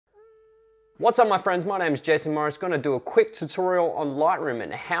What's up my friends, my name is Jason Morris. Going to do a quick tutorial on Lightroom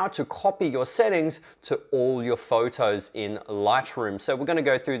and how to copy your settings to all your photos in Lightroom. So we're going to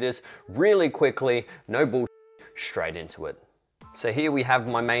go through this really quickly, no bullshit, straight into it. So here we have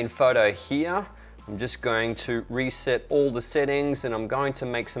my main photo here. I'm just going to reset all the settings and I'm going to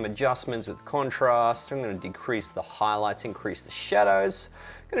make some adjustments with contrast. I'm going to decrease the highlights, increase the shadows.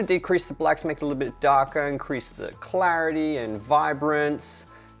 I'm going to decrease the blacks, make it a little bit darker, increase the clarity and vibrance.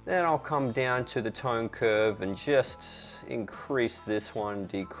 Then I'll come down to the tone curve and just increase this one,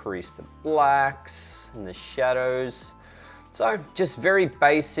 decrease the blacks and the shadows. So just very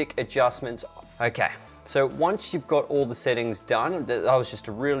basic adjustments. Okay, so once you've got all the settings done, that was just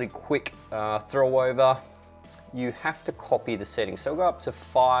a really quick throw over, you have to copy the settings. So go up to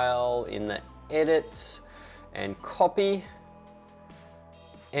File in the Edit and Copy.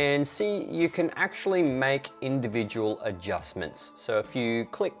 And see, you can actually make individual adjustments. So if you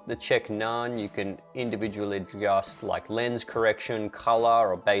click the check none, you can individually adjust like lens correction, color,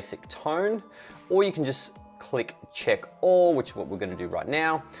 or basic tone, or you can just click check all, which is what we're going to do right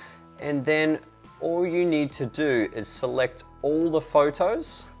now. And then all you need to do is select all the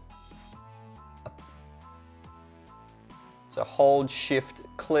photos. So hold, shift,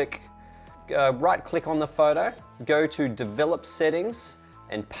 click, right click on the photo, go to develop settings,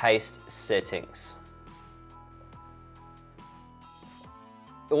 and paste settings.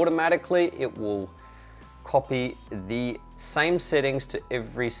 Automatically, it will copy the same settings to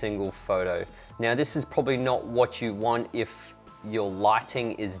every single photo. Now, this is probably not what you want if your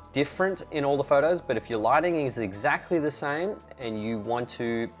lighting is different in all the photos, but if your lighting is exactly the same and you want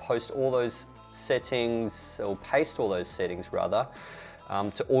to post all those settings, or paste all those settings rather,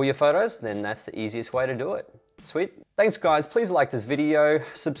 to all your photos, then that's the easiest way to do it. Sweet. Thanks guys, please like this video,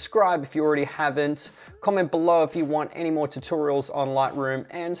 subscribe if you already haven't, comment below if you want any more tutorials on Lightroom,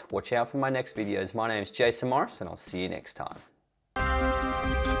 and watch out for my next videos. My name is Jason Morris and I'll see you next time.